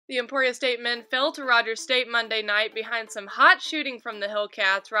The Emporia State men fell to Rogers State Monday night behind some hot shooting from the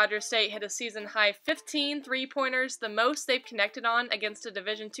Hillcats. Rogers State hit a season-high 15 three-pointers, the most they've connected on against a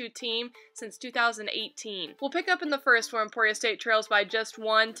Division II team since 2018. We'll pick up in the first where Emporia State trails by just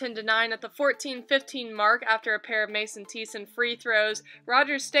one, 10-9 at the 14-15 mark after a pair of Mason Thiessen free throws.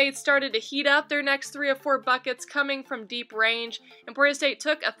 Rogers State started to heat up, their next 3 of 4 buckets coming from deep range. Emporia State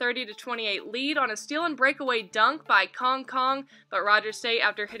took a 30-28 lead on a steal and breakaway dunk by Kong, but Rogers State,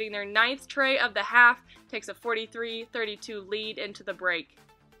 after hitting their 9th tray of the half, takes a 43-32 lead into the break.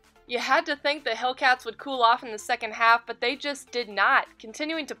 You had to think the Hillcats would cool off in the second half, but they just did not,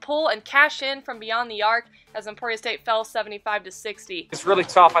 continuing to pull and cash in from beyond the arc as Emporia State fell 75-60. It's really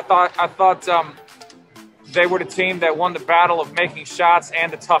tough. I thought they were the team that won the battle of making shots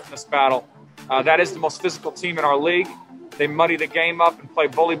and the toughness battle. That is the most physical team in our league. They muddy the game up and play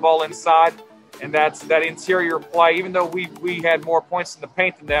bully ball inside. And that interior play, even though we had more points in the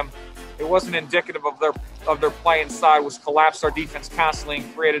paint than them, it wasn't indicative of their play inside, which collapsed our defense constantly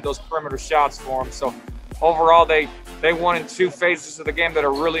and created those perimeter shots for them. So overall, they won in 2 phases of the game that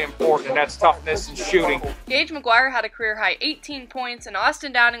are really important, and that's toughness and shooting. Gage McGuire had a career-high 18 points, and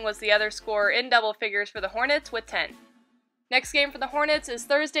Austin Downing was the other scorer in double figures for the Hornets with 10. Next game for the Hornets is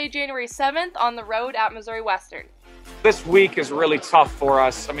Thursday, January 7th on the road at Missouri Western. This week is really tough for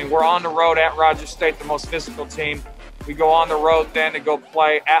us. I mean, we're on the road at Rogers State, the most physical team. We go on the road then to go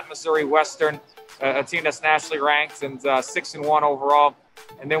play at Missouri Western, a team that's nationally ranked and 6-1 overall.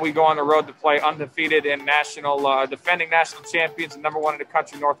 And then we go on the road to play undefeated and defending national champions and #1 in the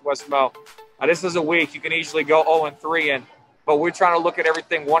country, Northwest Mo. This is a week you can easily go 0-3 but we're trying to look at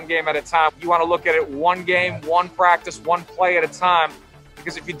everything one game at a time. You want to look at it one game, one practice, one play at a time,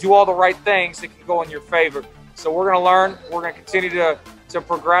 because if you do all the right things, it can go in your favor. So we're going to learn, we're going to continue to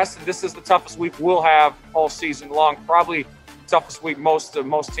progress, and this is the toughest week we'll have all season long, probably the toughest week most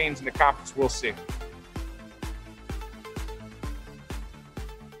teams in the conference will see.